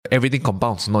everything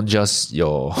compounds, not just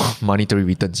your monetary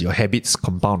returns. Your habits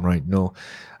compound, right?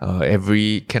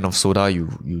 Every can of soda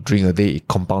you drink a day, it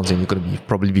compounds, and you're going to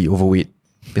probably be overweight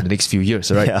in the next few years,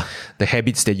 right? Yeah. The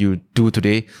habits that you do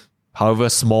today, however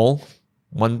small,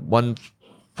 one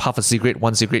half a cigarette,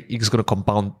 one cigarette, is going to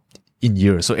compound in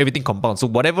years. So everything compounds. So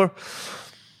whatever,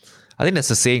 I think that's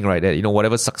the saying, right? That,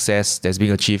 whatever success that's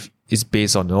being achieved is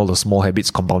based on all the small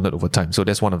habits compounded over time. So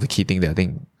that's one of the key things that I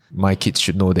think my kids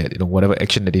should know, that, whatever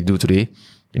action that they do today,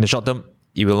 in the short term,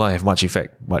 it will not have much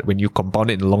effect. But when you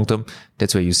compound it in the long term,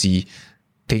 that's where you see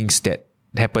things that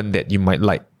happen that you might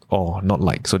like or not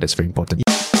like. So that's very important.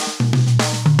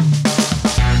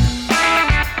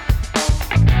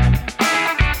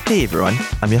 Hey everyone,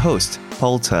 I'm your host,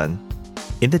 Paul Turn.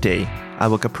 In the day, I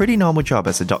work a pretty normal job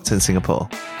as a doctor in Singapore.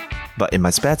 But in my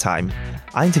spare time,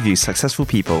 I interview successful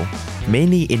people,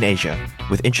 mainly in Asia,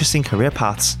 with interesting career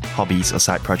paths, hobbies, or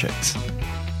side projects.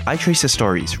 I trace their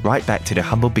stories right back to their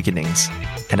humble beginnings,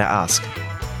 and I ask,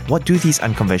 what do these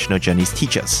unconventional journeys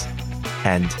teach us?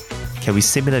 And can we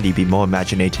similarly be more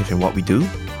imaginative in what we do?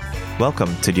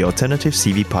 Welcome to the Alternative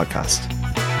CV Podcast.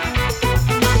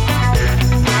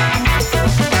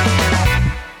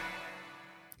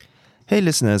 Hey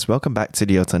listeners, welcome back to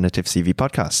the Alternative CV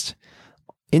Podcast.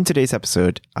 In today's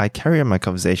episode, I carry on my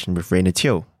conversation with Rayner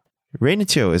Teo. Rayner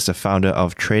Teo is the founder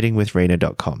of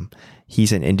TradingWithRayner.com.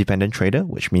 He's an independent trader,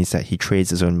 which means that he trades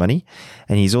his own money,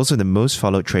 and he's also the most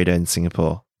followed trader in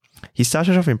Singapore. He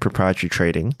started off in proprietary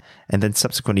trading and then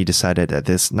subsequently decided that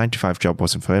this 9-to-5 job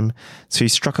wasn't for him, so he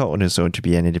struck out on his own to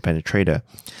be an independent trader.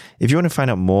 If you want to find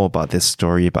out more about this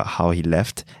story, about how he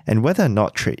left, and whether or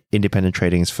not independent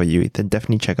trading is for you, then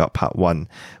definitely check out part 1,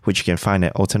 which you can find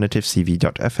at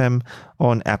alternativecv.fm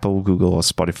or on Apple, Google, or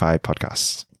Spotify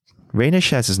podcasts. Rayner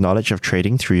shares his knowledge of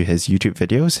trading through his YouTube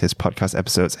videos, his podcast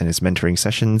episodes, and his mentoring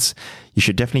sessions. You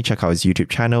should definitely check out his YouTube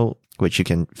channel, which you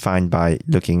can find by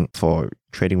looking for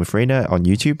Trading with Rayner on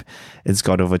YouTube. It's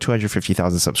got over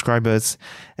 250,000 subscribers,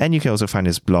 and you can also find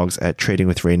his blogs at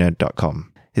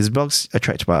tradingwithrayner.com. His blogs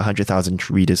attract about 100,000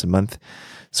 readers a month,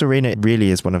 so Rayner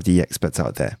really is one of the experts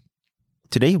out there.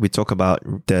 Today, we talk about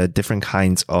the different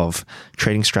kinds of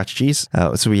trading strategies.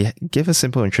 So we give a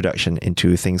simple introduction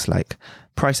into things like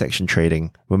price action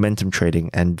trading, momentum trading,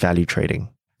 and value trading.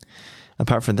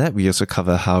 Apart from that, we also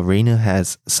cover how Rayner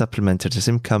has supplemented his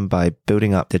income by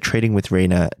building up the Trading with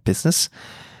Rayner business,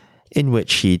 in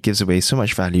which he gives away so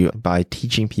much value by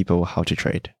teaching people how to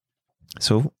trade.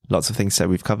 So, lots of things that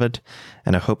we've covered,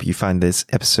 and I hope you find this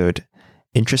episode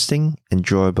interesting,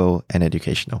 enjoyable, and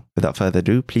educational. Without further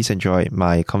ado, please enjoy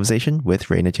my conversation with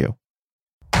Rayner Teo.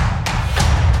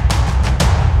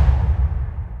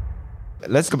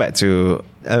 Let's go back to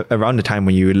around the time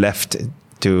when you left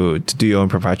to do your own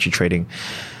proprietary trading.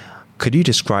 Could you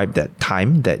describe that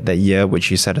time, that year which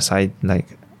you set aside? Like,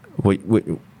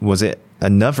 was it a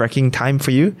nerve-wracking time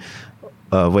for you,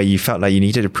 where you felt like you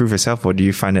needed to prove yourself, or do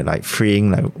you find it like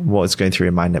freeing? Like, what was going through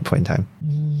your mind at that point in time?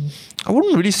 I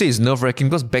wouldn't really say it's nerve-wracking,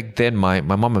 because back then my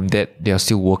mom and dad, they are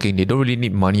still working. They don't really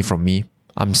need money from me.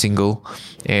 I'm single,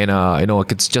 and I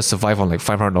could just survive on like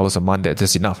 $500 a month.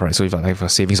 That's enough, right? So if I have a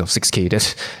savings of 6K,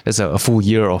 that's a full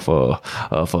year of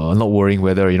not worrying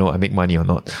whether I make money or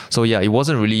not. So yeah, it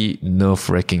wasn't really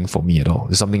nerve-wracking for me at all.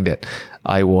 It's something that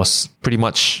I was pretty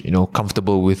much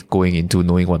comfortable with going into,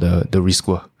 knowing what the risks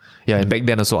were. Yeah, and back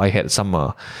then also I had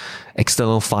some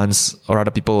external funds, or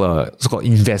other people so-called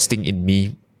investing in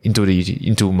me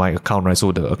into my account, right?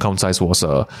 So the account size was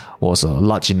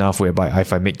large enough whereby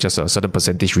if I make just a certain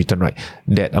percentage return, right,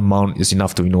 that amount is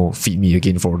enough to feed me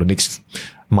again for the next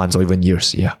months or even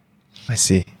years. Yeah, I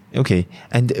see. Okay,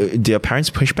 and do your parents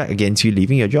push back against you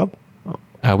leaving your job?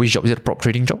 Which job? Is it a prop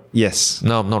trading job? Yes.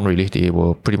 No, not really. They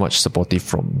were pretty much supportive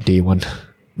from day one.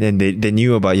 Then they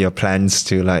knew about your plans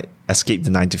to like escape the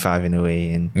 9-to-5 in a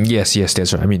way. And yes,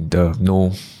 that's right. I mean,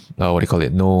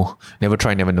 never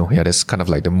try, never know. Yeah, that's kind of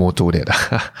like the motto that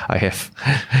I have.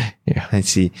 Yeah, I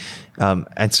see.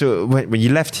 And so when you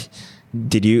left,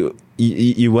 did you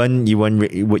weren't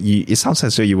it sounds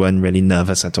as though you weren't really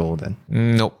nervous at all then?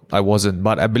 No, I wasn't.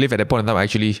 But I believe at that point in time,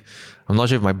 I'm not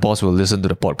sure if my boss will listen to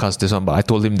the podcast, this one, but I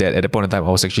told him that at that point in time, I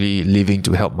was actually leaving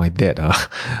to help my dad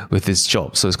with his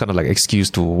job. So it's kind of like excuse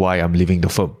to why I'm leaving the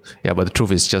firm. Yeah, but the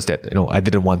truth is just that, I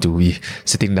didn't want to be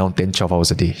sitting down 10, 12 hours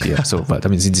a day. Yeah. So, but I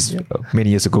mean, since it's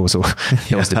many years ago, so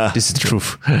this is the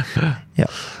truth. Yeah.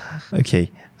 Okay.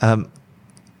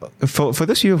 For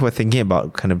those of you who are thinking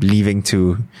about kind of leaving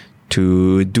to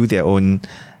do their own,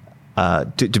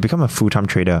 to become a full-time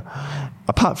trader,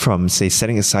 apart from say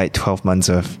setting aside 12 months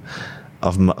of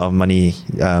money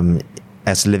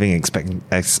as living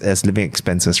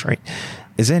expenses, right?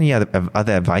 Is there any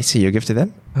other advice that you give to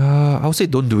them? I would say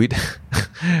don't do it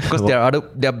because there are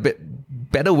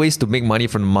better ways to make money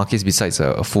from the markets besides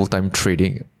a full-time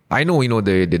trading. I know,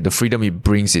 the freedom it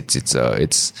brings. It's a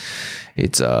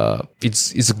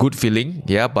good feeling,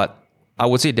 yeah. But I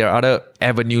would say there are other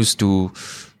avenues to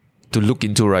look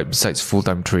into, right, besides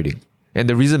full-time trading. And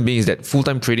the reason being is that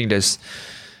full-time trading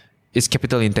it's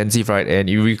capital intensive, right, and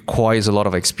it requires a lot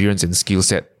of experience and skill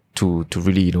set to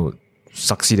really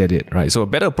succeed at it, right? So a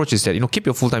better approach is that keep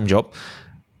your full-time job,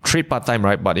 trade part-time,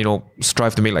 right, but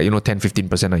strive to make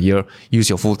 10-15% a year. Use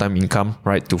your full-time income,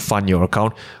 right, to fund your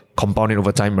account, compound it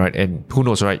over time, right? And who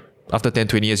knows, right? After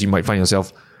 10-20 years, you might find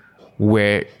yourself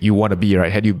where you want to be,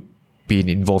 right? Had you been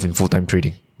involved in full-time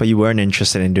trading. But you weren't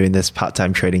interested in doing this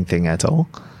part-time trading thing at all?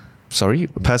 Sorry?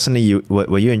 Personally,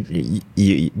 were you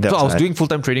so I was doing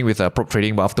full-time trading with prop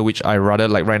trading, but after which I rather,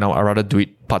 like right now, I rather do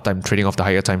it part-time trading of the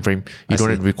higher time frame. You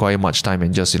don't require much time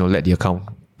and just, let the account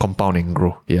compound and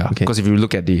grow. Yeah. Okay. Because if you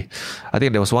look at I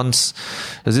think there's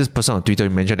this person on Twitter who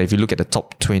mentioned that if you look at the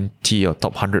top 20 or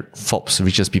top 100 Forbes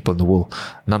richest people in the world,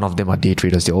 none of them are day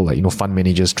traders. They're all fund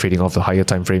managers trading off the higher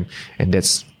time frame. And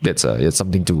that's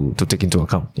something to take into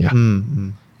account. Yeah. Mm-hmm.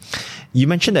 You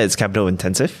mentioned that it's capital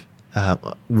intensive.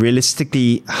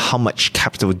 Realistically, how much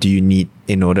capital do you need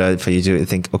in order for you to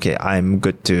think, okay, I'm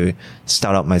good to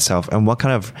start out myself? And what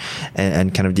kind of,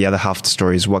 and kind of the other half of the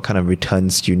story is what kind of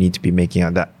returns do you need to be making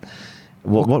on that?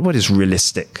 What is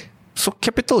realistic? So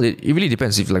capital, it really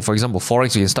depends. If, like, for example,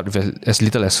 Forex, you can start with as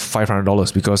little as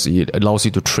 $500 because it allows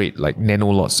you to trade like nano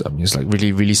lots. I mean, it's like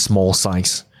really, really small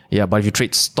size. Yeah, but if you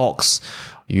trade stocks,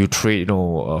 you trade,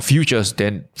 futures,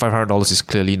 then $500 is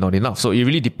clearly not enough. So it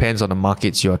really depends on the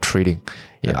markets you are trading.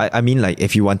 Yeah. I mean, like,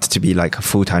 if you wanted to be like a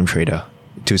full-time trader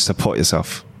to support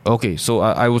yourself. Okay, so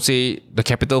I would say the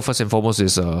capital first and foremost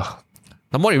is number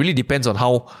one, it really depends on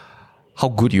how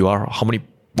good you are,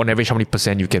 on average, how many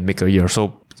percent you can make a year.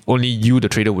 So only you, the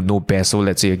trader, would know best. So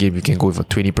let's say again, you can go for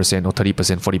 20% or 30%,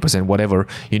 40%, whatever.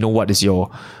 You know what is your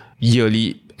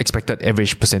yearly expected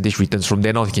average percentage returns. From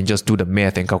then on, you can just do the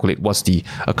math and calculate what's the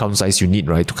account size you need,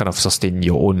 right, to kind of sustain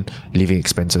your own living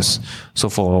expenses. So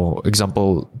for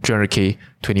example, 300k,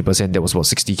 20%, that was about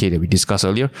 60k that we discussed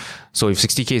earlier. So if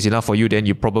 60k is enough for you, then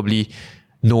you probably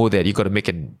know that you got to make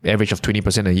an average of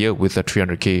 20% a year with a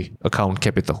 300k account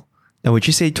capital. And would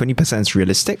you say 20% is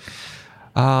realistic?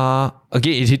 Again,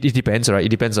 it depends, right? It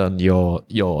depends on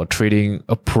your trading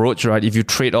approach, right? If you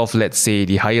trade off, let's say,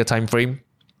 the higher time frame,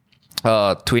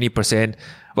 20%.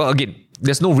 Well, again,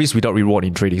 there's no risk without reward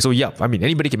in trading. So yeah, I mean,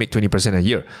 anybody can make 20% a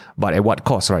year, but at what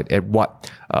cost, right? At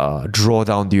what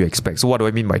drawdown do you expect? So what do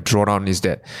I mean by drawdown is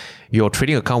that your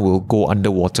trading account will go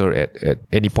underwater at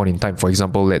any point in time. For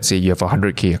example, let's say you have a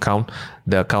 100k account,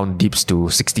 the account dips to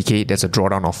 60k, that's a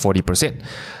drawdown of 40%.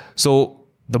 So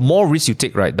the more risk you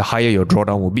take, right, the higher your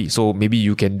drawdown will be. So maybe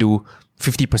you can do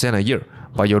 50% a year,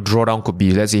 but your drawdown could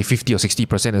be, let's say, 50 or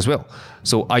 60% as well.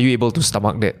 So are you able to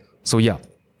stomach that? So yeah,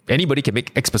 anybody can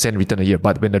make X% return a year,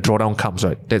 but when the drawdown comes,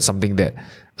 right, that's something that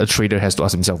a trader has to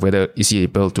ask himself, whether is he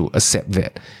able to accept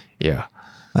that. Yeah.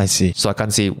 I see. So I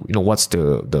can't say, what's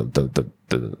the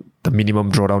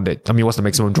minimum drawdown what's the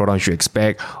maximum drawdown you should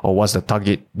expect, or what's the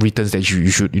target returns that you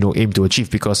should, aim to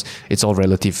achieve, because it's all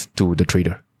relative to the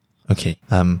trader. Okay.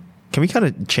 Can we kind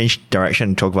of change direction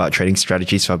and talk about trading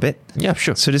strategies for a bit? Yeah,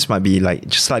 sure. So this might be like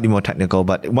just slightly more technical,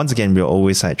 but once again, we'll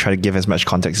always try to give as much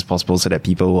context as possible so that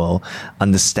people will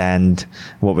understand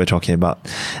what we're talking about.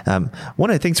 One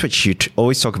of the things which you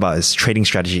always talk about is trading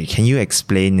strategy. Can you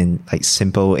explain in like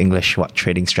simple English what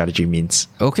trading strategy means?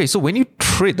 Okay, so when you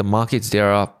trade the markets,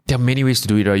 there are many ways to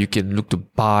do it. Right? You can look to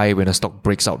buy when a stock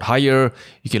breaks out higher.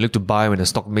 You can look to buy when a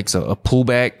stock makes a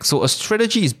pullback. So a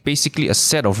strategy is basically a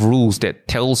set of rules that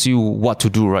tells you what to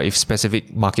do, right, if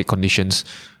specific market conditions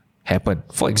happen.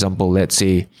 For example, let's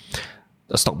say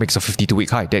a stock makes a 52-week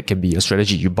high. That can be a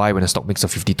strategy. You buy when a stock makes a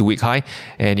 52-week high.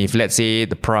 And if, let's say,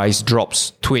 the price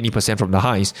drops 20% from the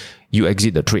highs, you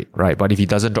exit the trade, right? But if it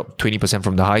doesn't drop 20%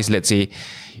 from the highs, let's say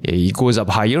it goes up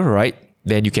higher, right?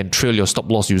 Then you can trail your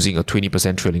stop loss using a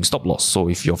 20% trailing stop loss. So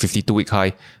if your 52-week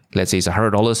high, let's say it's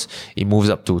 $100, it moves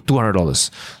up to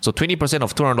 $200. So 20%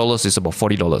 of $200 is about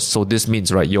 $40. So this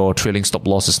means, right, your trailing stop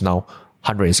loss is now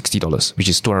 $160, which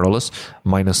is $200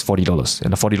 minus $40.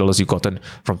 And the $40 you've gotten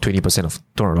from 20% of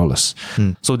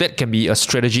 $200. So that can be a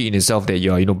strategy in itself, that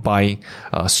you're, buying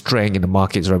strength in the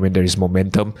markets, right, when there is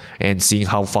momentum, and seeing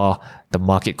how far the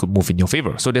market could move in your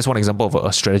favor. So that's one example of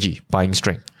a strategy, buying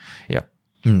strength. Yeah.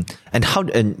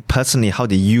 And personally, how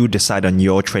do you decide on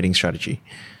your trading strategy?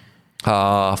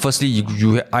 Firstly,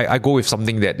 I go with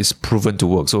something that is proven to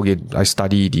work. So again, I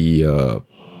study the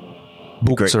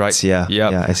books, grades, right?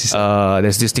 yeah, I see.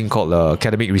 There's this thing called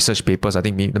academic research papers. I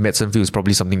think the medicine field is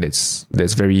probably something that's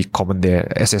very common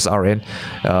there. SSRN,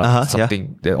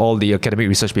 something that all the academic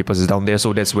research papers is down there.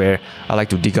 So that's where I like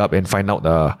to dig up and find out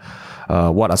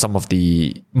what are some of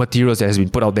the materials that has been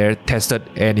put out there, tested,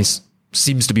 and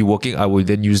seems to be working. I will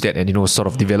then use that and sort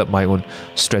of develop my own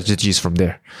strategies from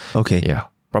there. Okay. Yeah.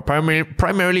 But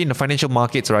primarily in the financial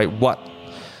markets, right? What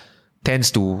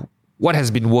has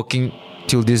been working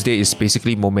till this day is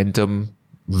basically momentum,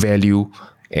 value,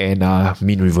 and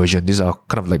mean reversion. These are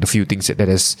kind of like the few things that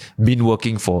has been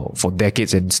working for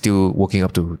decades and still working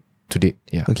up to date.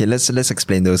 Yeah. Okay, let's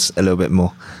explain those a little bit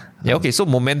more. Yeah. Okay. So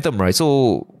momentum, right?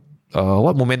 So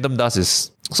what momentum does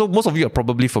is, so most of you are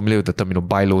probably familiar with the term,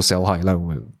 buy low, sell high.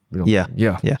 Yeah.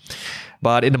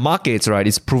 But in the markets, right,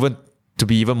 it's proven to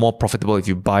be even more profitable if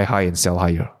you buy high and sell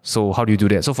higher. So how do you do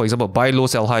that? So for example, buy low,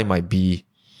 sell high might be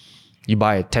you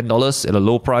buy at $10 at a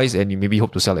low price and you maybe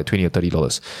hope to sell at $20 or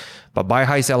 $30. But buy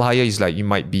high, sell higher is like you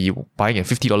might be buying at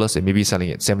 $50 and maybe selling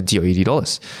at $70 or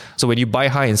 $80. So when you buy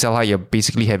high and sell high, you're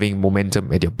basically having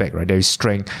momentum at your back, right? There is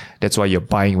strength. That's why you're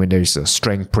buying when there is a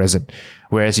strength present.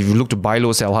 Whereas if you look to buy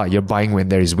low, sell high, you're buying when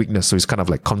there is weakness. So it's kind of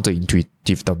like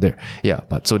counterintuitive down there. Yeah.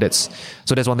 But so that's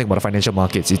one thing about the financial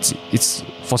markets. It's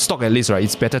for stock at least, right?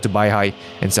 It's better to buy high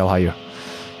and sell higher.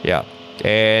 Yeah.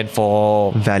 And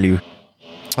for value.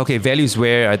 Okay, value is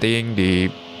where I think the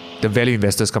value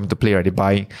investors come to play, right? They're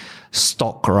buying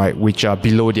stock, right, which are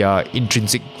below their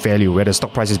intrinsic value, where the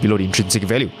stock price is below the intrinsic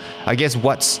value. I guess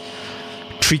what's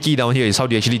tricky down here is how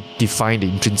do you actually define the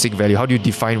intrinsic value? How do you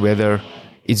define whether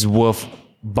it's worth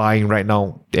buying right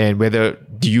now, and whether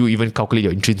do you even calculate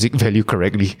your intrinsic value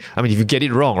correctly? I mean, if you get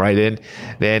it wrong, right,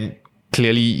 then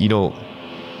clearly,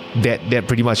 that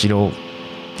pretty much,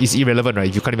 is irrelevant, right?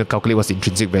 If you can't even calculate what's the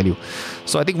intrinsic value.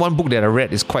 So I think one book that I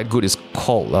read is quite good. It's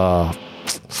called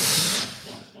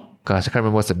gosh, I can't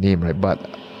remember what's the name, right? But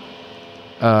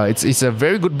it's a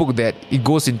very good book that it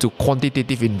goes into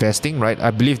quantitative investing, right? I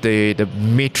believe the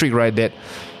metric, right, that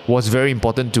was very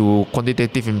important to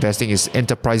quantitative investing is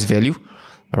enterprise value.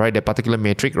 All right, that particular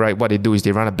metric, right? What they do is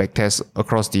they run a back test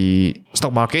across the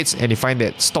stock markets, and they find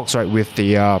that stocks, right, with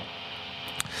the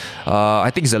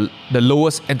I think it's the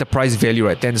lowest enterprise value,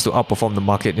 right, tends to outperform the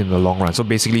market in the long run. So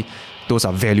basically, those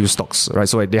are value stocks, right?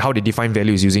 So how they define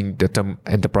value is using the term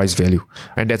enterprise value,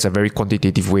 and that's a very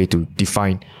quantitative way to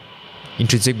define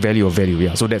intrinsic value or value.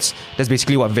 Yeah, so that's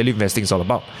basically what value investing is all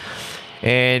about.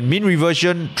 And mean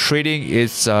reversion trading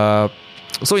is so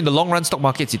in the long run, stock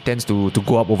markets, it tends to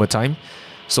go up over time.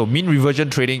 So mean reversion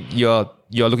trading, you're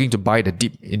looking to buy the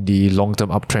dip in the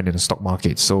long-term uptrend in the stock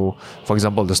market. So for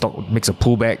example, the stock makes a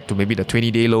pullback to maybe the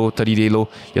 20-day low, 30-day low.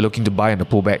 You're looking to buy on the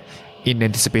pullback in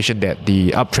anticipation that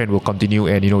the uptrend will continue,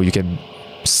 and you can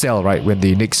sell, right, when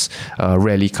the next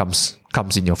rally comes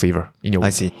in your favor. I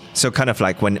see. So kind of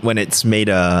like when it's made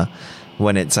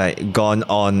when it's like gone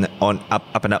on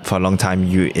up and up for a long time,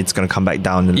 it's going to come back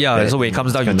down. Yeah, so when it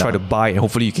comes down, you try to buy, and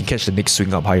hopefully you can catch the next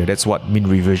swing up higher. That's what mean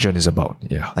reversion is about.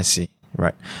 Yeah, I see.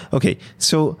 Right. Okay.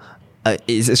 So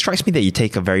it strikes me that you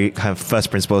take a very kind of first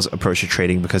principles approach to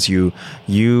trading, because you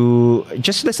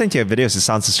just listening to your videos, it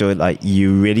sounds as though like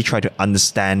you really try to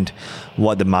understand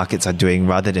what the markets are doing,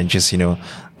 rather than just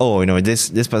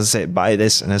this person said buy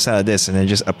this and I sell this, and then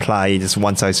just apply this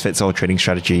one size fits all trading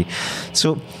strategy.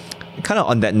 So kind of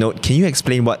on that note, can you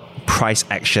explain what price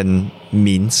action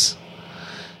means?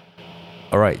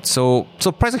 All right. So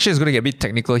price action is going to get a bit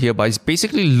technical here, but it's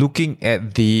basically looking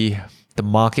at the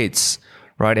markets,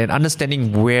 right, and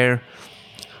understanding where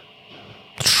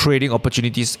trading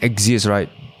opportunities exist, right,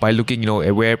 by looking,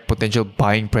 at where potential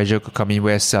buying pressure could come in,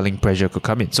 where selling pressure could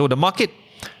come in. So the market,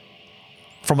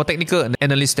 from a technical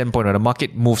analyst standpoint, right, the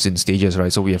market moves in stages,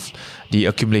 right? So we have the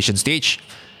accumulation stage,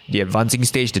 the advancing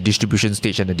stage, the distribution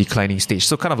stage, and the declining stage.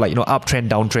 So kind of like, uptrend,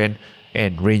 downtrend,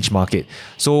 and range market.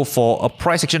 So for a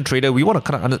price action trader, we want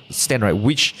to kind of understand, right,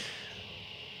 which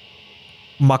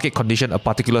market condition a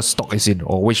particular stock is in,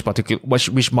 or which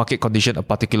market condition a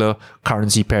particular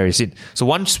currency pair is in. So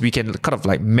once we can kind of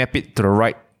like map it to the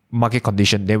right market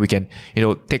condition, then we can,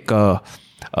 take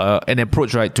an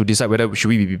approach, right, to decide whether should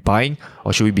we be buying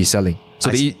or should we be selling. So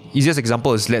the easiest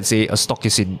example is, let's say a stock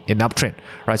is in an uptrend,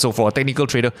 right? So for a technical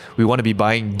trader, we want to be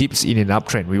buying dips in an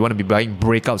uptrend. We want to be buying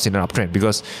breakouts in an uptrend,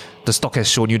 because the stock has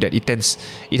shown you that it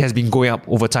has been going up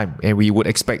over time, and we would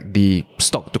expect the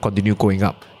stock to continue going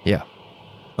up. Yeah.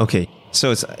 Okay.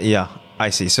 So I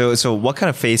see. So what kind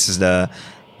of phase is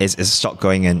is a stock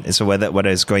going in? So whether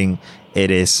it's going,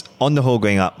 it is on the whole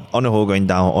going up, on the whole going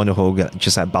down, on the whole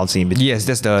just like bouncing in between. Yes,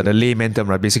 that's the layman term,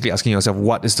 right? Basically asking yourself,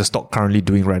 what is the stock currently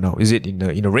doing right now? Is it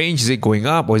in a range? Is it going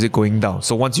up or is it going down?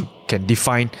 So once you can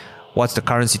define what's the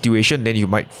current situation, then you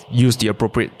might use the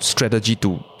appropriate strategy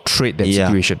to trade that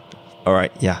situation. All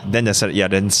right. Yeah. Then there's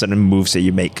certain moves that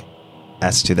you make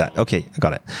as to that. Okay, I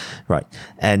got it. Right.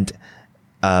 And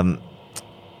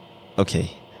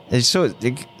okay. So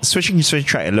switching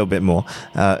track a little bit more,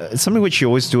 something which you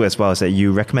always do as well is that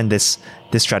you recommend this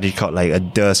strategy called like a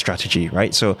DER strategy,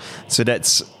 right? So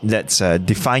that's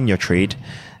define your trade,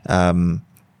 develop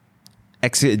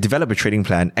a trading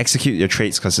plan, execute your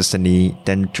trades consistently,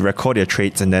 then to record your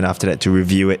trades, and then after that to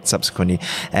review it subsequently.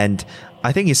 And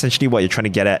I think essentially what you're trying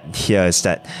to get at here is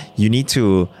that you need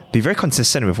to be very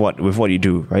consistent with what you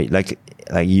do, right? Like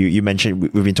you mentioned,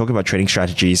 we've been talking about trading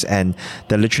strategies, and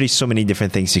there are literally so many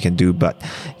different things you can do, but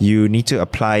you need to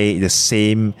apply the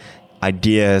same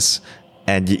ideas.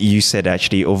 And you said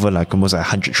actually over like almost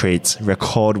 100 trades,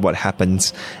 record what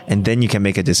happens, and then you can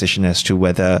make a decision as to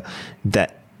whether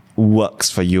that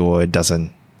works for you or it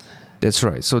doesn't. That's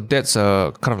right. So that's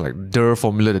a kind of like DER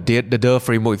formula, the DER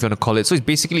framework, if you want to call it. So it's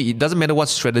basically, it doesn't matter what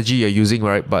strategy you're using,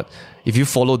 right? But if you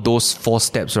follow those 4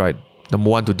 steps, right? Number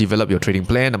 1, to develop your trading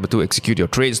plan. Number 2, execute your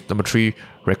trades. Number 3,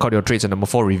 record your trades. And number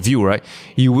 4, review, right?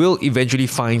 You will eventually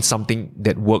find something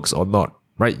that works or not,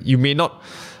 right? You may not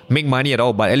make money at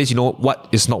all, but at least you know what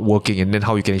is not working, and then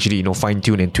how you can actually, fine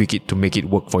tune and tweak it to make it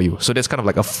work for you. So that's kind of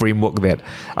like a framework that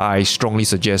I strongly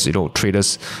suggest,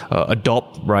 traders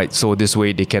adopt, right? So this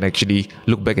way they can actually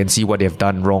look back and see what they've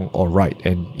done wrong or right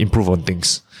and improve on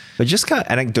things. But just kind of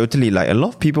anecdotally, like a lot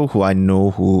of people who I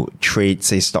know who trade,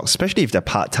 say, stocks, especially if they're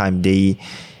part-time,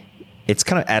 it's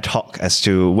kind of ad hoc as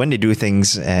to when they do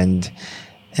things, and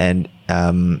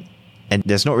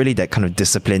there's not really that kind of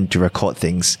discipline to record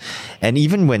things. And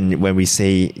even when we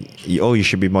say, oh, you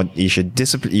should be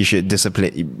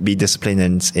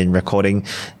disciplined in recording,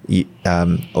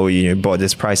 bought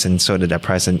this price and so did that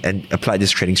price and apply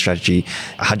this trading strategy.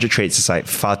 100 trades is like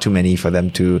far too many for them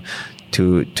to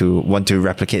want to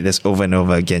replicate this over and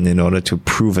over again in order to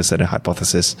prove a certain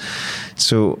hypothesis.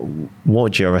 So what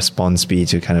would your response be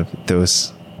to kind of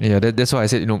those? Yeah, that's why I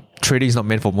said, trading is not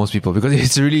meant for most people, because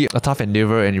it's really a tough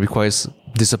endeavor and it requires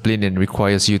discipline and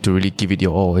requires you to really give it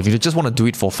your all. If you just want to do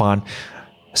it for fun,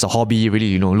 it's a hobby,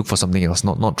 really, look for something else,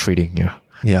 not trading. Yeah.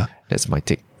 Yeah. That's my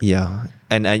take. Yeah.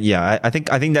 And I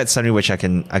think that's something which I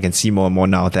can see more and more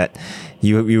now, that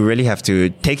you really have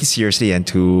to take it seriously and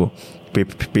to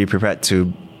be prepared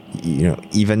to,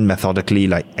 even methodically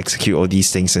like execute all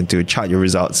these things and to chart your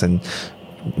results and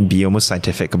be almost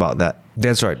scientific about that.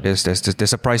 That's right.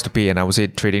 There's a price to pay, and I would say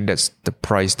trading, that's the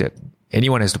price that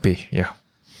anyone has to pay. Yeah.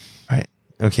 Right.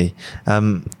 Okay.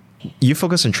 You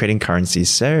focus on trading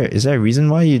currencies. Is there a reason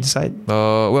why you decide?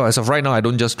 Well, as of right now, I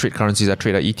don't just trade currencies. I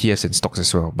trade ETFs and stocks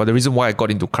as well. But the reason why I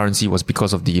got into currency was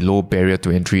because of the low barrier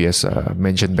to entry, as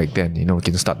mentioned back then. You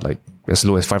can start like as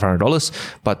low as $500.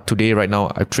 But today, right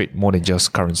now, I trade more than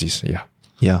just currencies. Yeah.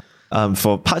 Yeah.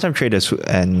 For part-time traders,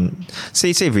 and say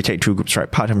if we take 2 groups, right?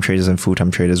 Part-time traders and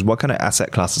full-time traders, what kind of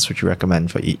asset classes would you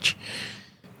recommend for each?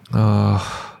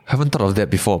 Haven't thought of that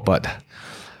before, but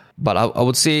I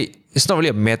would say it's not really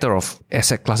a matter of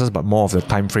asset classes, but more of the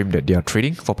time frame that they are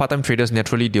trading. For part-time traders,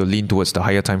 naturally they'll lean towards the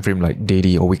higher time frame, like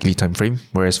daily or weekly time frame.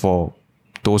 Whereas for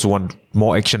those who want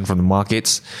more action from the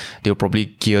markets, they'll probably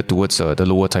gear towards the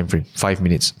lower time frame, 5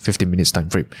 minutes, 15 minutes time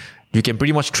frame. You can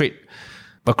pretty much trade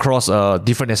across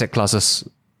different asset classes.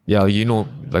 Yeah,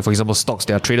 like for example, stocks.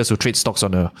 There are traders who trade stocks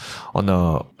on a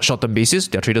short-term basis.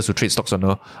 There are traders who trade stocks on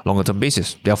a longer-term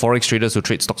basis. There are forex traders who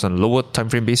trade stocks on a lower time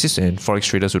frame basis, and forex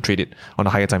traders who trade it on a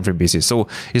higher time frame basis. So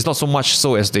it's not so much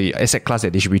so as the asset class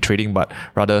that they should be trading, but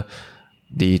rather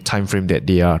the time frame that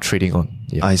they are trading on.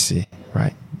 Yeah. I see.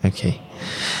 Right. Okay.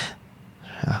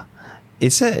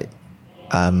 Is it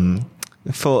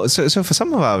for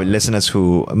some of our listeners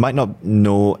who might not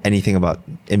know anything about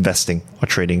investing or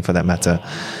trading for that matter,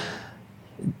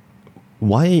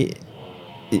 why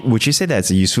would you say that it's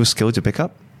a useful skill to pick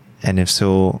up? And if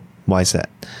so, why is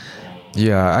that?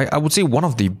 Yeah, I would say one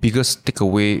of the biggest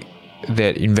takeaway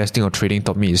that investing or trading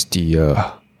taught me is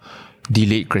the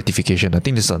delayed gratification. I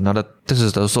think this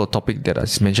is also a topic that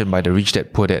is mentioned by the Rich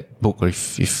Dad Poor Dad book,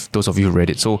 if those of you read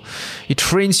it. So it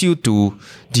trains you to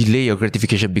delay your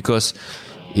gratification, because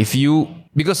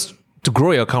to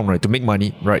grow your account, right, to make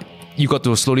money, right, you got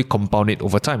to slowly compound it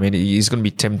over time, and it's going to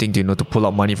be tempting to to pull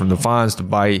out money from the funds to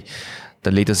buy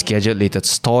the latest gadget,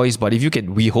 latest toys. But if you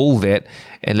can withhold that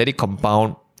and let it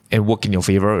compound and work in your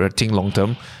favor, think long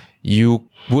term, you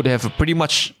would have a pretty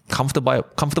much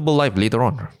comfortable life later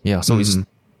on. Yeah. So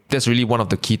that's really one of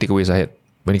the key takeaways I had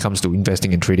when it comes to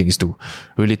investing and trading, is to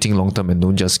really think long term and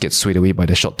don't just get swayed away by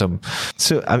the short term.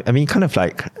 So, I mean, kind of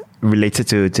like related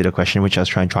to the question which I was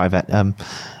trying to drive at,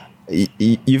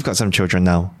 you've got some children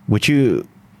now.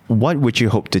 What would you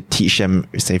hope to teach them,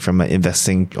 say, from an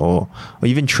investing or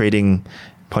even trading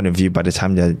point of view by the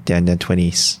time they're in their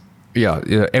 20s? Yeah,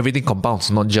 everything compounds,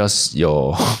 not just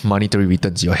your monetary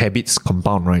returns. Your habits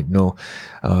compound, right?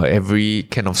 Every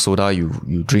can of soda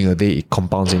you drink a day, it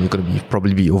compounds, and you're going to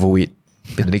probably be overweight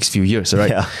in the next few years,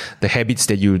 right? Yeah. The habits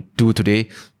that you do today,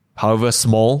 however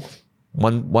small,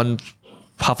 one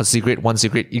half a cigarette, one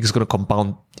cigarette, it's going to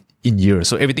compound in years.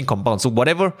 So everything compounds. So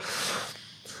whatever,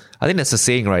 I think that's the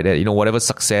saying, right? That, whatever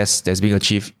success that's being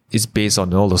achieved is based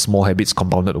on all the small habits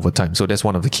compounded over time. So that's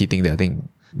one of the key things that I think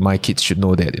my kids should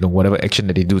know, that, whatever action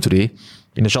that they do today,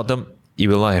 in the short term, it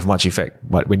will not have much effect.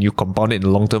 But when you compound it in the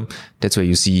long term, that's where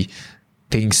you see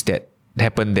things that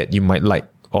happen that you might like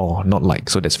or not like.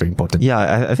 So that's very important.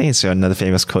 Yeah, I think it's another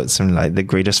famous quote, something like the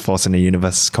greatest force in the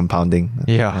universe is compounding.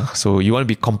 Yeah. So you want to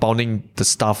be compounding the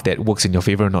stuff that works in your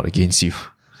favor, not against you.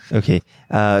 Okay.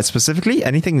 Specifically,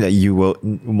 anything that you will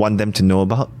want them to know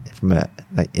about from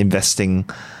like investing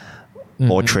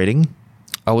or trading?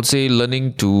 I would say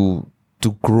learning to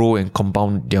grow and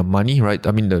compound their money, right?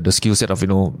 I mean, the skill set of,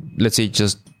 let's say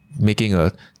just making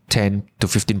a 10 to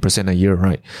 15% a year,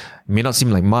 right? It may not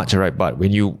seem like much, right? But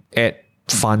when you add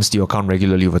funds to your account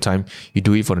regularly over time, you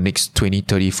do it for the next 20,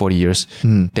 30, 40 years,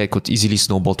 that could easily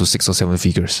snowball to 6 or 7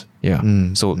 figures. Yeah.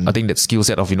 So I think that skill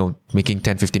set of, making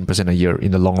 10, 15% a year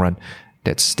in the long run,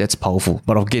 that's powerful.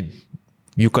 But again,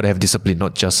 you gotta have discipline,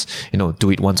 not just,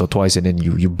 do it once or twice and then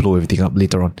you blow everything up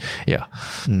later on. Yeah.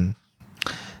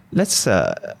 Let's,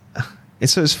 so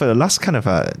it's for the last kind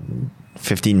of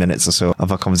 15 minutes or so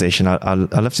of our conversation,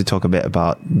 I'd love to talk a bit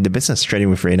about the business, Trading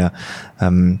with Rayner.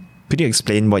 Could you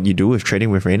explain what you do with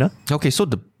Trading with Rayner? Okay, so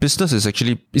the business is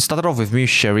actually, it started off with me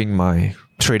sharing my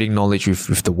trading knowledge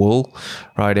with the world,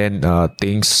 right? And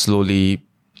things slowly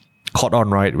caught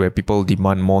on, right? Where people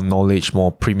demand more knowledge,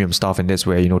 more premium stuff. And that's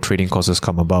where, trading courses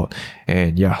come about.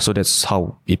 And yeah, so that's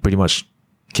how it pretty much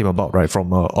came about, right?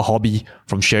 From a hobby,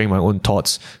 from sharing my own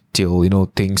thoughts till,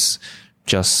 things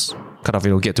just kind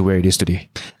of, get to where it is today.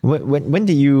 When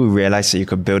did you realize that you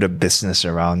could build a business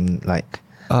around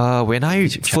when I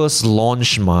first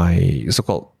launched my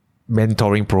so-called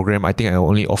mentoring program, I think I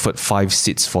only offered 5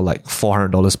 seats for like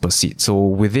 $400 per seat. So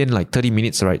within like 30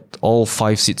 minutes, right, all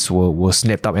 5 seats were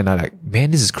snapped up, and I'm like,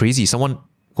 man, this is crazy. Someone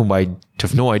whom I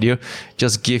have no idea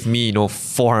just gave me,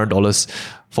 $400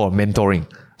 for mentoring.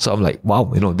 So I'm like, wow,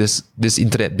 this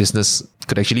internet business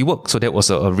could actually work. So that was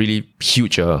a really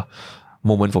huge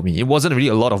moment for me. It wasn't really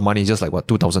a lot of money, just like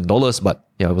 $2,000, but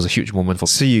yeah, it was a huge moment for me.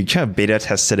 So you kind of beta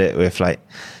tested it with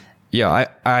yeah,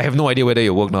 I have no idea whether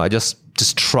it worked now. I just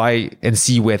try and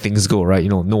see where things go, right?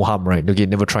 No harm, right? Again,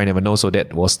 never try, never know. So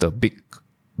that was the big,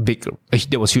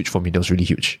 that was huge for me. That was really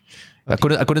huge.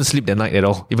 Okay. I couldn't sleep that night at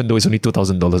all, even though it's only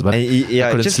 $2,000. But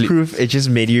it just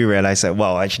made you realize that,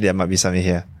 wow, actually there might be something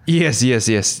here. Yes,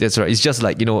 that's right. It's just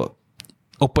like,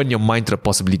 open your mind to the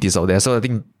possibilities out there. So I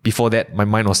think before that, my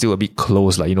mind was still a bit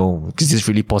closed, like, is this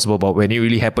really possible? But when it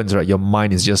really happens, right, your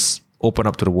mind is just open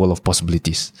up to the world of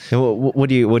possibilities. What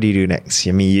do you do next?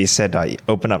 I mean, you said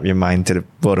open up your mind to the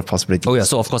world of possibilities. Oh yeah,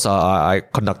 so of course I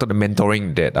conducted the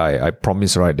mentoring that I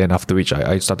promised, right? Then after which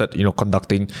I started,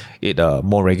 conducting it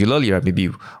more regularly, right? Maybe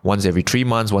once every 3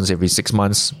 months, once every 6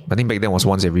 months. I think back then was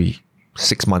once every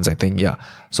 6 months, I think. Yeah.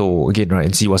 So again, right,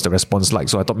 and see what's the response like.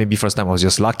 So I thought maybe first time I was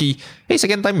just lucky. Hey,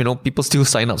 second time, people still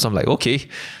sign up. So I'm like, okay,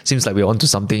 seems like we're onto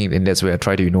something. And that's where I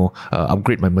try to,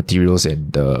 upgrade my materials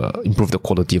and improve the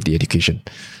quality of the education.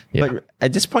 Yeah. But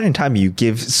at this point in time, you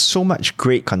give so much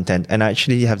great content. And I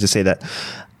actually have to say that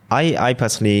I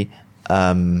personally,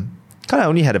 kind of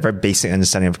only had a very basic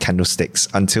understanding of candlesticks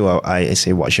until I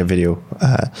say watch your video,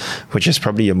 which is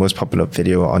probably your most popular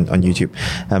video on YouTube.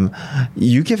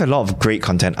 You give a lot of great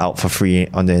content out for free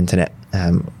on the internet.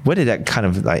 Where did that kind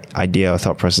of idea or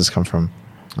thought process come from?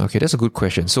 Okay, that's a good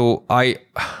question. So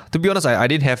to be honest, I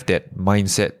didn't have that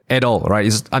mindset at all, right?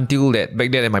 It's until that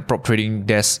back then at my prop trading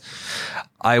desk,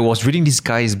 I was reading this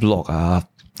guy's blog.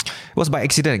 It was by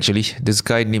accident, actually. This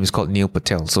guy's name is called Neil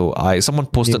Patel. So someone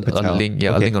posted a link,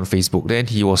 a link on Facebook. Then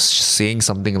he was saying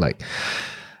something like,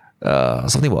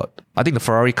 something about, I think the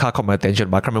Ferrari car caught my attention,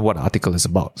 but I can't remember what the article is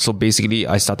about. So basically,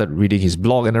 I started reading his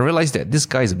blog and I realized that this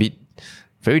guy is a bit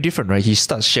very different, right? He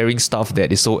starts sharing stuff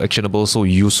that is so actionable, so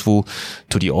useful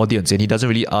to the audience, and he doesn't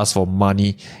really ask for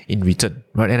money in return,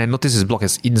 right? And I noticed his blog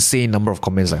has insane number of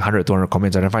comments, like 100, 200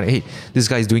 comments, and I find, hey, this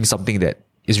guy is doing something that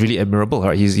is really admirable,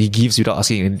 right? He gives without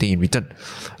asking anything in return.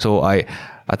 So I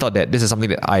thought that this is something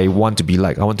that I want to be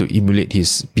like. I want to emulate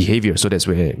his behavior. So that's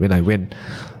where when I went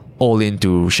all in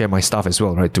to share my stuff as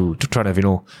well, right? To try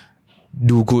to,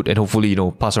 do good and hopefully,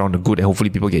 pass around the good and hopefully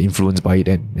people get influenced by it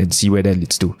and see where that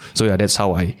leads to. So yeah, that's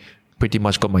how I pretty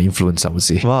much got my influence, I would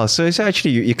say. Wow. So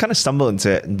actually you kind of stumbled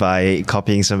into it by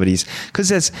copying somebody's, because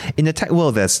there's in the tech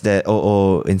world,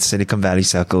 or in Silicon Valley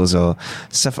circles or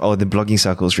stuff, or the blogging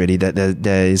circles really, that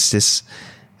there is this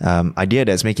idea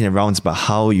that's making the rounds about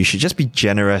how you should just be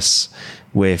generous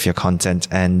with your content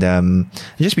and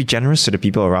just be generous to the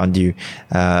people around you.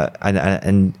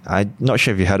 And I'm not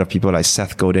sure if you heard of people like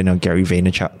Seth Godin or Gary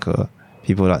Vaynerchuk or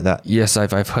people like that. Yes,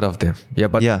 I've heard of them. Yeah,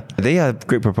 but they are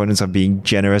great proponents of being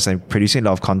generous and producing a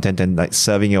lot of content and like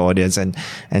serving your audience. And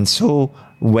so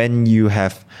when you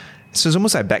have, so it's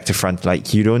almost like back to front,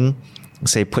 like you don't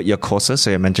say put your courses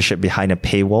or your mentorship behind a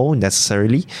paywall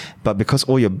necessarily, but because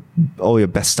all your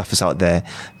best stuff is out there,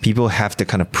 people have to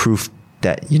kind of prove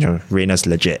that, Rayner's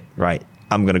legit, right?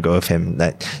 I'm going to go with him.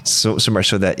 That so much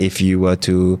so that if you were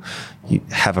to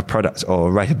have a product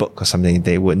or write a book or something,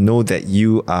 they would know that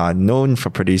you are known for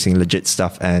producing legit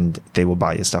stuff and they will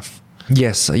buy your stuff.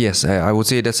 Yes. I would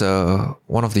say that's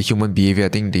one of the human behavior. I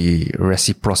think the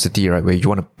reciprocity, right? Where you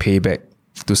want to pay back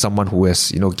to someone who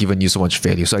has, given you so much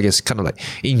value. So I guess kind of like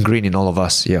ingrained in all of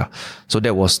us. Yeah. So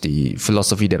that was the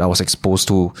philosophy that I was exposed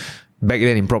to back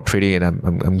then in prop trading. And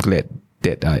I'm glad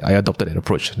that I adopted that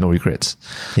approach. No regrets.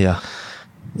 Yeah.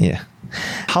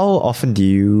 How often do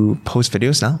you post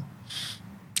videos now?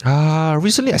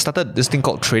 Recently I started this thing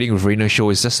called Trading with Rayner Show.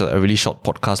 It's just a really short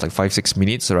podcast, like 5-6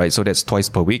 minutes, right? So that's twice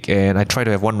per week. And I try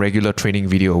to have one regular training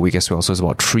video a week as well. So it's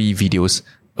about 3 videos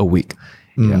a week.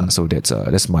 Yeah, so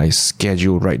that's my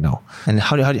schedule right now. And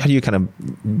how do you kind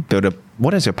of build up?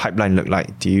 What does your pipeline look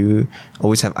like? Do you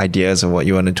always have ideas of what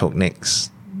you want to talk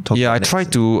next? Actually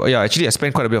I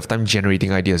spend quite a bit of time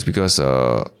generating ideas because,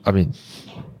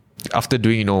 after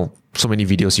doing, so many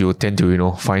videos, you tend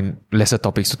to, find lesser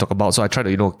topics to talk about. So I try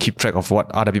to, keep track of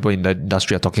what other people in the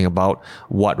industry are talking about,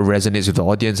 what resonates with the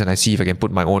audience, and I see if I can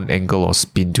put my own angle or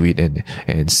spin to it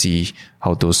and see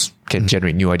how those can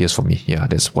generate new ideas for me. Yeah,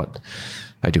 that's what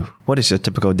I do. What does your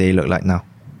typical day look like now?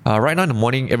 Right now in the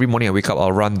morning, every morning I wake up,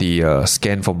 I'll run the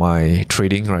scan for my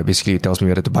trading, right? Basically, it tells me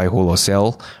whether to buy, hold or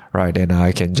sell, right? And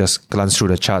I can just glance through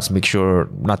the charts, make sure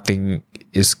nothing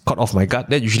is caught off my gut.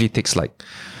 That usually takes like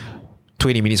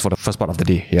 20 minutes for the first part of the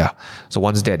day. Yeah. So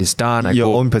once that is done,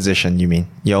 Your own position, you mean?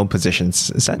 Your own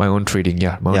positions? Is that? My own trading,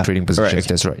 yeah. My own trading positions, right.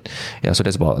 That's right. Yeah, so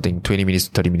that's about, I think, 20 minutes,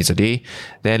 30 minutes a day.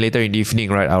 Then later in the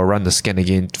evening, right, I'll run the scan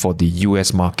again for the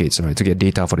US markets, right, to get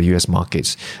data for the US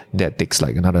markets. That takes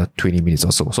like another 20 minutes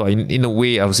or so. So in a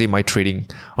way, I would say my trading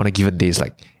on a given day is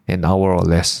like an hour or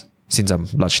less, since I'm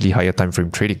largely higher time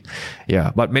frame trading.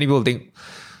 Yeah, but many people think,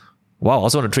 wow, I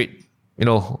also want to trade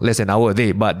less than an hour a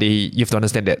day, but you have to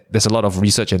understand that there's a lot of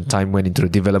research and time went into the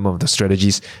development of the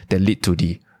strategies that lead to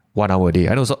the 1 hour a day.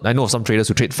 I know of some traders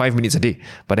who trade 5 minutes a day,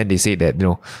 but then they say that,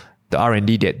 the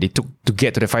R&D that they took to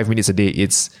get to the 5 minutes a day,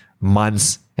 it's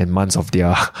months and months of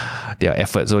their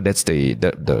effort. So that's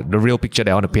the real picture that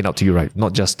I want to paint out to you, right?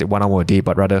 Not just the 1 hour a day,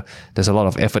 but rather there's a lot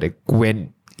of effort that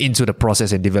went into the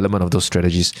process and development of those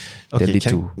strategies that lead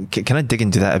to. Can I dig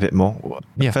into that a bit more?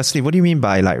 Yeah. Firstly, what do you mean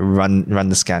by like run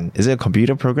the scan? Is it a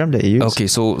computer program that you use? Okay,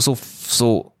 so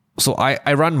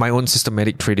I run my own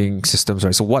systematic trading systems,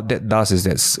 right? So what that does is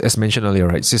that, as mentioned earlier,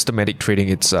 right, systematic trading,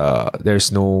 it's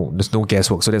there's no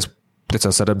guesswork. So that's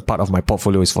a certain part of my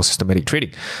portfolio is for systematic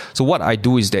trading. So what I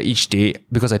do is that each day,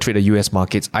 because I trade the US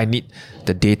markets, I need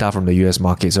the data from the US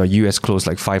markets, or US close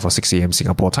like 5 or 6 a.m.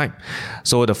 Singapore time.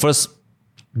 So the first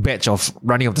batch of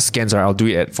running of the scans, I'll do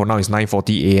it for now is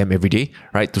 9:40 a.m. every day,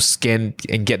 right? To scan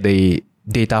and get the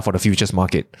data for the futures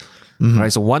market.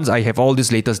 Right. So once I have all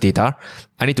this latest data,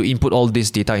 I need to input all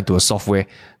this data into a software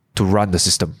to run the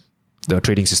system, the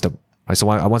trading system. Right. So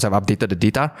once I've updated the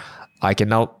data, I can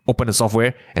now open the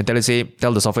software and tell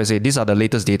the software, these are the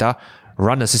latest data,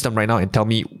 run the system right now and tell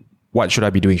me what should I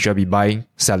be doing? Should I be buying,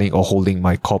 selling, or holding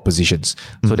my core positions?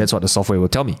 So that's what the software will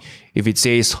tell me. If it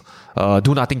says,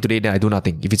 do nothing today, then I do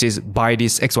nothing. If it says, buy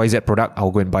this XYZ product,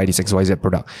 I'll go and buy this XYZ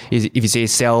product. If it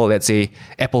says, sell, let's say,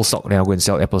 Apple stock, then I'll go and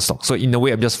sell Apple stock. So in a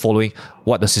way, I'm just following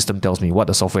what the system tells me, what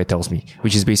the software tells me,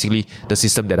 which is basically the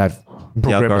system that I've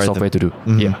programmed the software to do.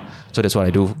 Yeah. So that's what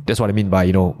I do. That's what I mean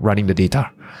by, running the data.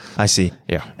 I see.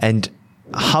 Yeah. And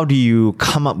how do you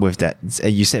come up with that?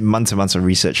 You said months and months of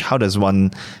research. How does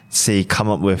one, come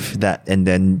up with that and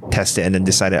then test it and then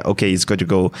decide that, okay, it's good to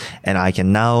go and I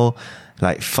can now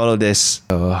like follow this?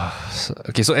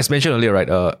 Okay, so as mentioned earlier, right,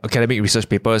 academic research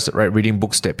papers, right, reading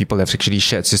books that people have actually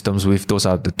shared systems with, those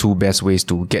are the two best ways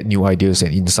to get new ideas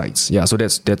and insights. Yeah, so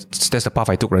that's the path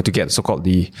I took, right, to get so-called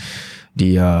the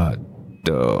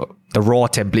raw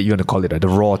template, you want to call it, right? The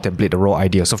raw template, the raw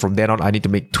idea. So from then on, I need to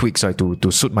make tweaks, right,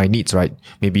 to suit my needs, right?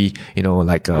 Maybe,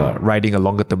 like riding a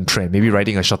longer term trend, maybe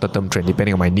riding a shorter term trend,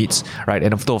 depending on my needs, right?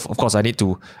 And of course, I need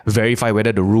to verify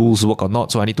whether the rules work or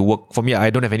not. So I need to work, for me, I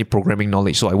don't have any programming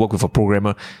knowledge. So I work with a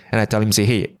programmer and I tell him, say,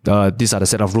 hey, these are the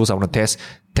set of rules I want to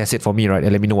test it for me, right?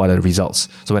 And let me know what are the results.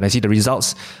 So when I see the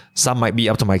results, some might be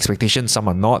up to my expectations, some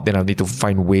are not, then I need to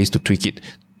find ways to tweak it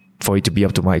for it to be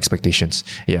up to my expectations.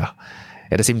 Yeah.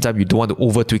 At the same time, you don't want to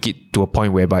over tweak it to a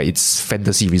point whereby it's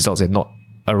fantasy results and not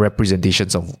a representation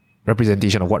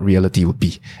of what reality would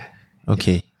be.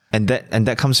 Okay. And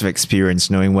that comes with experience,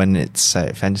 knowing when it's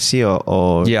fantasy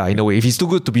or yeah, in a way. If it's too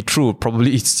good to be true,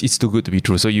 probably it's too good to be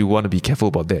true. So you want to be careful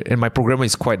about that. And my programmer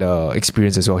is quite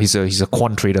experienced as well. He's a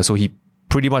quant trader, so he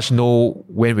pretty much know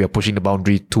when we are pushing the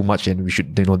boundary too much and we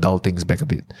should dial things back a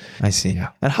bit. I see.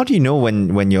 Yeah. And how do you know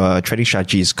when your trading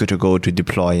strategy is good to go to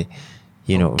deploy?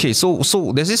 Okay, so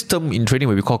there's this term in trading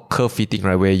where we call curve fitting,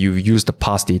 right? Where you use the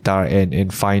past data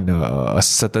and find a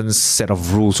certain set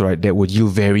of rules, right, that would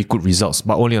yield very good results,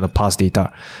 but only on the past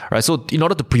data, right? So in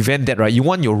order to prevent that, right, you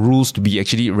want your rules to be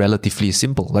actually relatively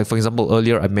simple. Like for example,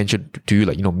 earlier I mentioned to you,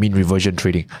 like, mean reversion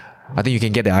trading. I think you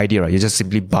can get the idea, right? You're just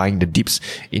simply buying the dips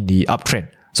in the uptrend.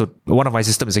 So one of my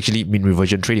systems is actually mean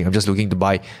reversion trading. I'm just looking to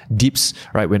buy dips,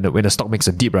 right? When the stock makes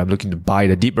a dip, right, I'm looking to buy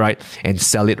the dip, right, and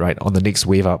sell it, right, on the next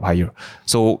wave up higher.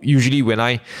 So usually when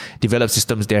I develop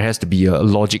systems, there has to be a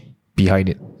logic behind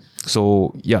it.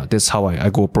 So yeah, that's how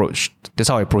that's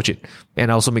how I approach it.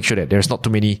 And I also make sure that there's not too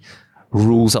many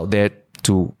rules out there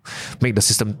to make the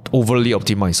system overly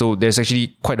optimized. So there's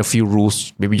actually quite a few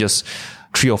rules, maybe just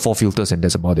 3 or 4 filters, and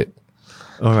that's about it.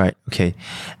 All right. Okay.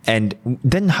 And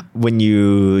then when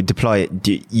you deploy it,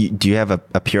 do you have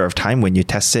a period of time when you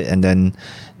test it, and then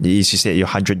you said your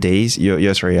 100 days, your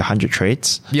 100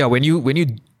 trades? Yeah. When you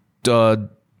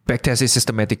backtest it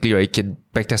systematically, right, you can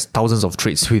backtest thousands of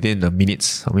trades within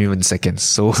minutes or even seconds.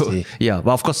 So yeah,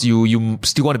 but of course you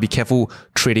still want to be careful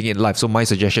trading it live. So my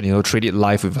suggestion, trade it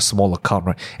live with a small account,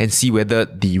 right, and see whether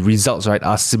the results, right,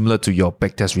 are similar to your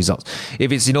backtest results.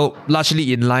 If it's,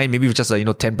 largely in line, maybe with just a,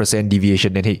 10%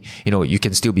 deviation, then hey, you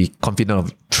can still be confident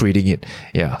of trading it.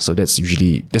 Yeah. So that's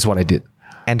what I did.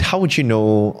 And how would you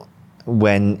know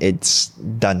when it's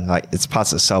done? Like it's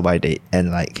past the sell by date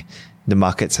and like the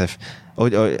markets have,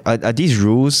 are these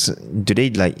rules, do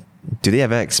they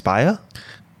ever expire?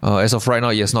 As of right now,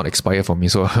 yes, not expire for me.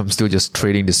 So I'm still just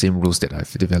trading the same rules that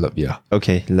I've developed. Yeah.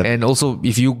 Okay. And also,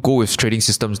 if you go with trading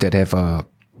systems that have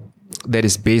that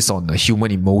is based on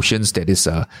human emotions, that is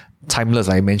timeless,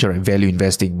 I mentioned, right? Value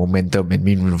investing, momentum, and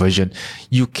mean reversion,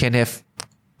 you can have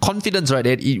confidence, right,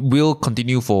 that it will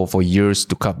continue for years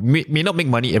to come. May not make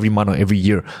money every month or every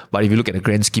year, but if you look at the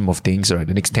grand scheme of things, right,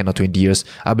 the next 10 or 20 years,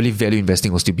 I believe value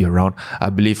investing will still be around. I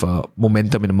believe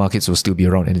momentum in the markets will still be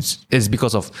around, and it's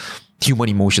because of human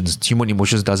emotions. Human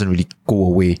emotions doesn't really go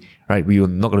away, right? We are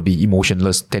not going to be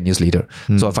emotionless 10 years later.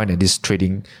 So I find that these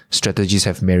trading strategies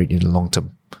have merit in the long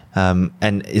term.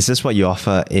 And is this what you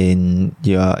offer in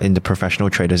the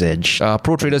Professional Trader's Edge?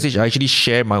 Pro Trader's Edge, I actually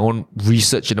share my own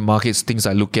research in the markets, things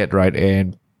I look at, right,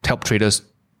 and help traders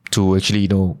to actually,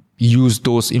 use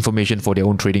those information for their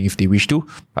own trading if they wish to.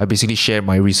 I basically share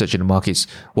my research in the markets,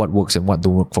 what works and what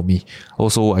don't work for me.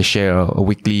 Also, I share a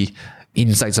weekly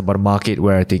insights about the market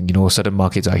where I think, certain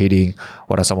markets are heading,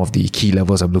 what are some of the key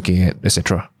levels I'm looking at,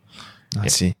 etc. I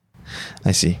see.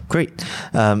 Great.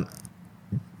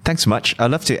 Thanks so much.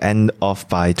 I'd love to end off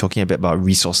by talking a bit about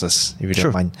resources, if you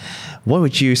don't mind. What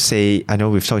would you say? I know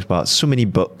we've talked about so many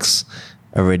books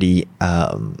already,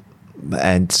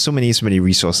 and so many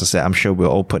resources that I'm sure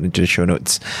we'll all put into the show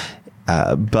notes.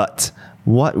 But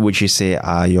what would you say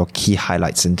are your key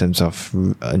highlights in terms of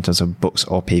books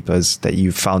or papers that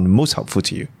you found most helpful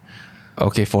to you?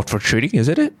 Okay, for trading, is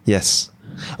it? Yes.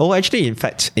 Oh, actually, in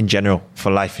fact, in general,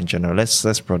 for life in general, let's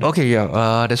broaden. Okay,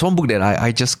 yeah. There's one book that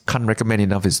I just can't recommend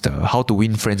enough. It's the How to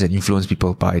Win Friends and Influence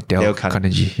People by Dale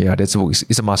Carnegie. Yeah, that's a book.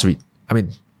 It's a must read. I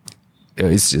mean,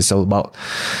 it's all about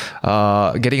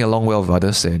getting along well with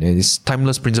others, and it's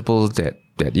timeless principles that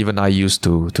even I use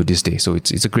to this day. So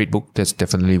it's a great book. That's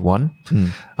definitely one.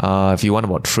 If you want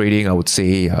about trading, I would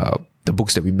say the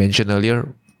books that we mentioned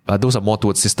earlier. Those are more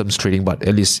towards systems trading, but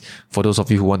at least for those of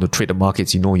you who want to trade the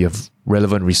markets, you have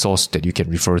relevant resource that you can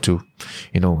refer to,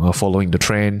 Following the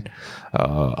Trend,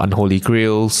 Unholy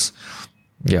Grails.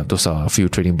 Yeah, those are a few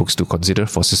trading books to consider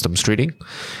for systems trading.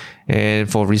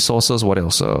 And for resources, what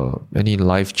else? Any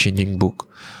life-changing book?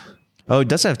 Oh, it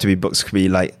doesn't have to be books. It could be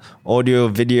like audio,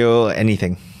 video,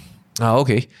 anything.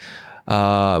 Okay.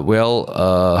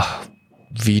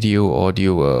 Video,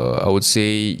 audio, I would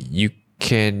say you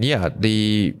can,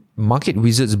 the Market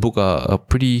Wizards book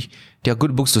they are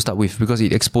good books to start with because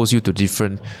it exposes you to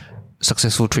different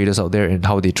successful traders out there and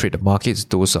how they trade the markets.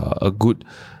 Those are a good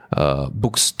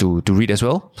books to read as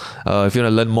well. If you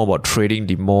want to learn more about trading,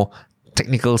 the more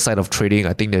technical side of trading,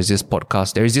 I think there is this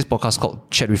podcast called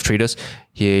Chat with Traders.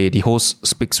 The host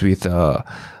speaks with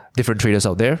different traders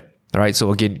out there. Right,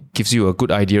 so again, gives you a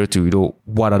good idea to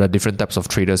what are the different types of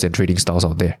traders and trading styles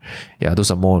out there. Yeah, those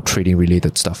are more trading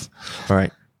related stuff. All right,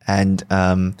 and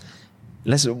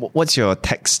what's your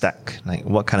tech stack? Like,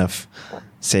 what kind of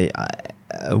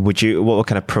what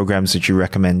kind of programs would you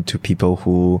recommend to people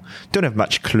who don't have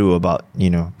much clue about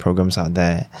programs out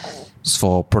there?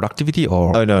 For productivity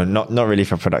or? Oh no, not really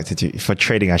for productivity. For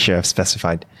trading, I should have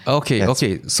specified. Okay.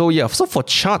 So for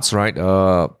charts, right?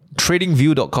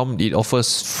 TradingView.com, it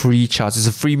offers free charts. It's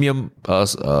a freemium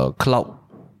cloud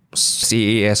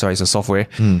SaaS, right? It's a software.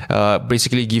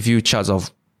 Basically give you charts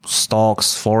of stocks,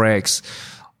 forex,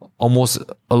 almost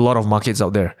a lot of markets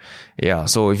out there. Yeah.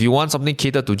 So if you want something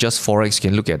catered to just forex, you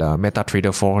can look at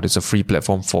MetaTrader 4. It's a free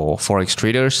platform for forex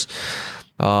traders.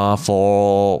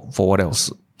 For what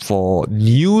else? For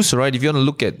news, right? If you want to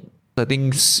look at, I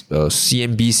think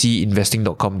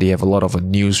CNBCinvesting.com, they have a lot of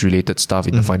news related stuff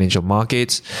in the financial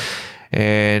markets.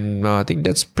 And I think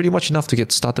that's pretty much enough to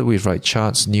get started with, right?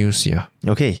 Charts, news, yeah.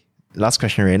 Okay. Last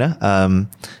question, Rayner.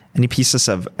 Any pieces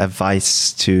of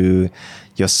advice to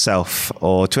yourself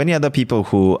or to any other people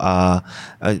who are,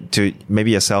 to maybe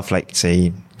yourself, like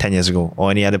say 10 years ago, or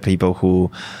any other people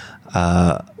who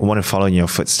want to follow in your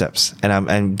footsteps? And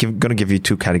I'm going to give you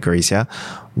two categories here.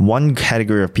 One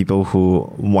category of people who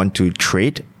want to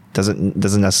trade, doesn't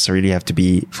necessarily have to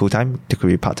be full-time. It could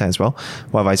be part-time as well.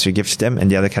 What advice do you give to them? And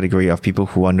the other category of people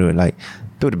who want to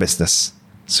build a business.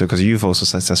 So, because you've also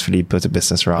successfully built a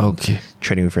business around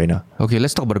trading with Rayner. Okay,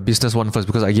 let's talk about the business one first,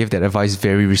 because I gave that advice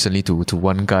very recently to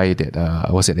one guy that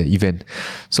I was at an event.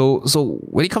 So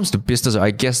when it comes to business,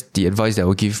 I guess the advice that I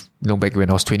would give, back when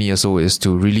I was 20 years old, is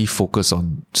to really focus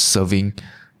on serving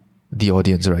the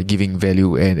audience, right? Giving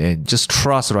value and just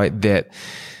trust, right? That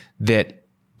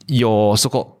your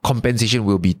so-called compensation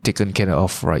will be taken care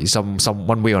of, right? Some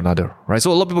one way or another, right? So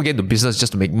a lot of people get into business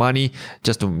just to make money,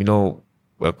 just to,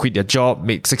 quit their job,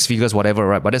 make 6 figures, whatever,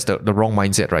 right? But that's the wrong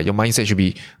mindset, right? Your mindset should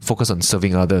be focused on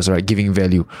serving others, right? Giving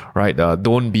value, right?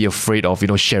 Don't be afraid of,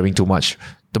 sharing too much.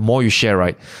 The more you share,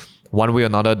 right? One way or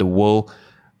another, the world,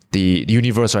 the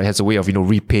universe, right, has a way of,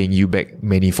 repaying you back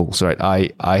manifolds, right?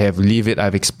 I have lived it,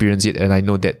 I've experienced it, and I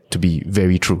know that to be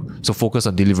very true. So focus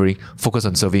on delivering, focus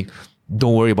on serving.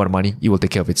 Don't worry about the money. It will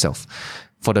take care of itself.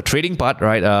 For the trading part,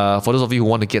 right, for those of you who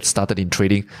want to get started in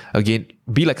trading, again,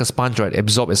 be like a sponge, right?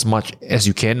 Absorb as much as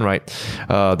you can, right?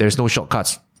 There's no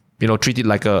shortcuts. Treat it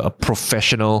like a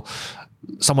professional,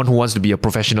 someone who wants to be a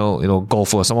professional,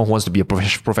 golfer, someone who wants to be a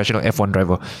professional F1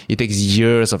 driver. It takes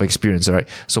years of experience, right?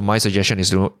 So my suggestion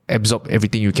is to absorb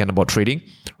everything you can about trading,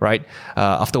 right?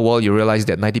 After a while, you realize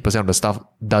that 90% of the stuff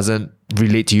doesn't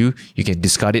relate to you. You can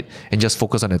discard it and just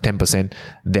focus on the 10%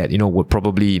 that, would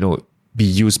probably, be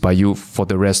used by you for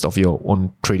the rest of your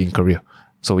own trading career.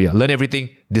 So yeah, learn everything,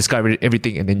 discover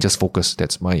everything, and then just focus.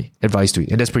 That's my advice to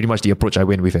it. And that's pretty much the approach I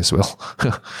went with as well.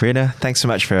 Rayner, thanks so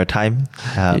much for your time.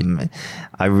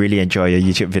 I really enjoy your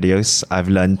YouTube videos. I've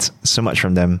learned so much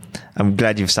from them. I'm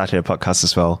glad you've started a podcast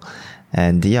as well.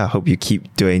 And yeah, I hope you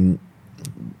keep doing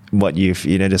what you've,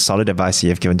 the solid advice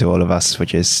you've given to all of us,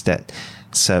 which is that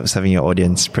serving your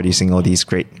audience, producing all these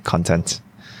great content.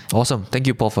 Awesome. Thank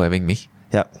you, Paul, for having me.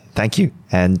 Yeah, thank you.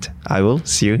 And I will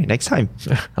see you next time.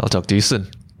 I'll talk to you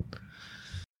soon.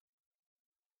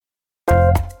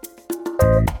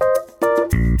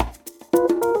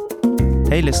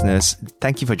 Hey listeners,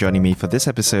 thank you for joining me for this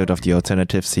episode of the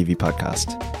Alternative CV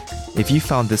podcast. If you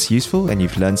found this useful and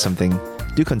you've learned something,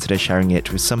 do consider sharing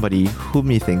it with somebody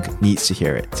whom you think needs to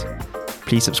hear it.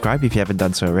 Please subscribe if you haven't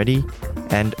done so already.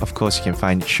 And of course, you can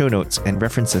find show notes and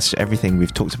references to everything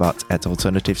we've talked about at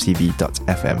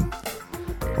alternativecv.fm.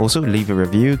 Also, leave a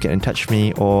review, get in touch with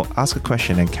me, or ask a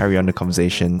question and carry on the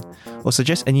conversation, or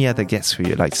suggest any other guests who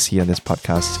you'd like to see on this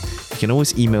podcast. You can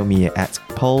always email me at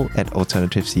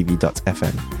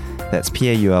paul@alternativecv.fm. That's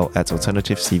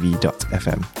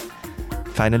PAUL@alternativecv.fm.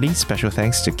 Finally, special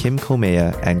thanks to Kim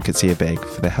Colmeyer and Katsia Beg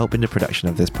for their help in the production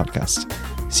of this podcast.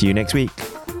 See you next week.